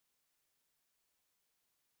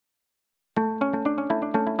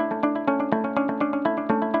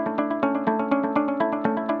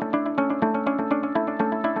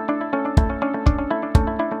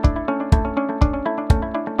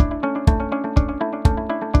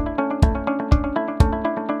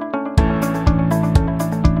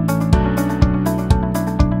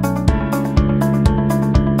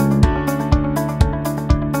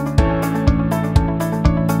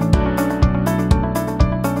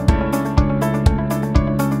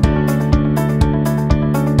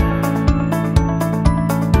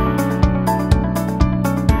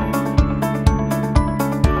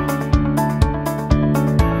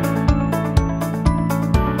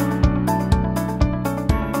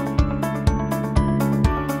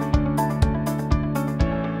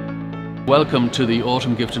Welcome to the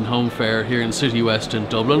Autumn Gift and Home Fair here in City West in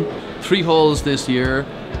Dublin. 3 halls this year.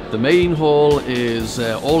 The main hall is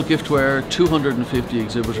all giftware, 250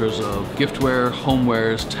 exhibitors of giftware,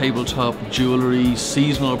 homewares, tabletop, jewellery,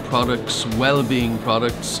 seasonal products, well-being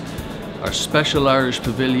products. Our special Irish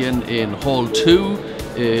pavilion in Hall 2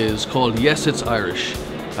 is called Yes It's Irish,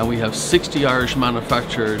 and we have 60 Irish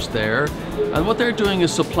manufacturers there, and what they're doing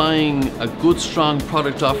is supplying a good strong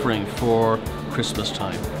product offering for Christmas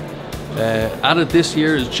time. Added this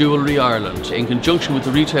year is Jewellery Ireland, in conjunction with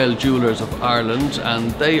the Retail Jewellers of Ireland,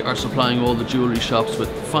 and they are supplying all the jewellery shops with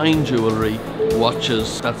fine jewellery,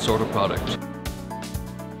 watches, that sort of product.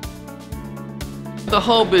 The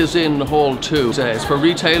hub is in Hall 2. It's for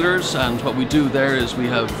retailers, and what we do there is we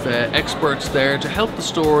have experts there to help the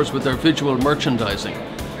stores with their visual merchandising.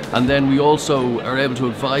 And then we also are able to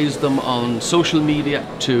advise them on social media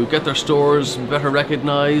to get their stores better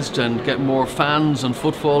recognised and get more fans and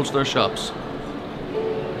footfall to their shops.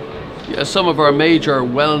 Yeah, some of our major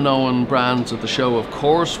well-known brands at the show, of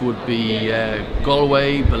course, would be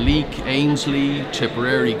Galway, Balique, Ainsley,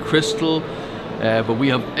 Tipperary, Crystal. But we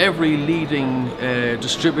have every leading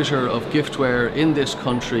distributor of giftware in this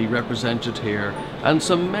country represented here, and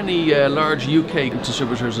many large UK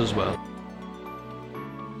distributors as well.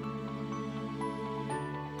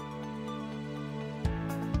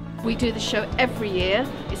 We do the show every year.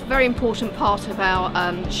 It's a very important part of our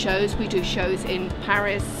shows. We do shows in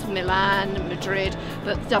Paris, Milan, Madrid,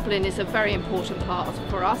 but Dublin is a very important part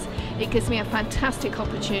for us. It gives me a fantastic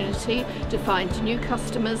opportunity to find new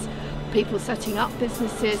customers, people setting up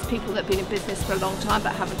businesses, people that have been in business for a long time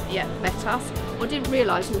but haven't yet met us or didn't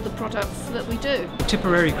realise all the products that we do.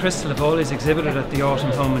 Tipperary Crystal have always exhibited at the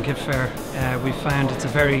Autumn Home and Gift Fair. We found it's a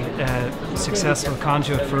very successful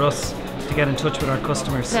conduit for us to get in touch with our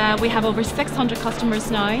customers. We have over 600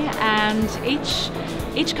 customers now, and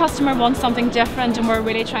each customer wants something different, and we're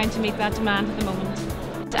really trying to meet that demand at the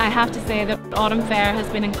moment. I have to say that Autumn Fair has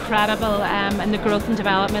been incredible in the growth and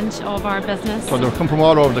development of our business. So they've come from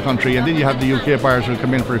all over the country, and then you have the UK buyers who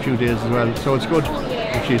come in for a few days as well. So it's good.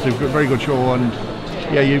 Actually, it's a very good show, and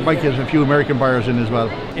yeah, you might get a few American buyers in as well.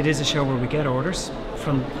 It is a show where we get orders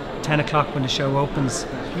from 10 o'clock when the show opens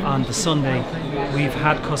on the Sunday. We've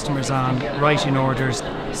had customers on writing orders.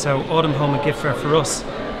 So Autumn Home and Gift Fair for us,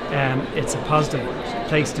 it's a positive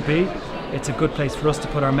place to be. It's a good place for us to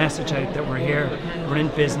put our message out that we're here, we're in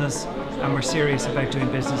business, and we're serious about doing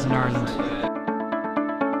business in Ireland.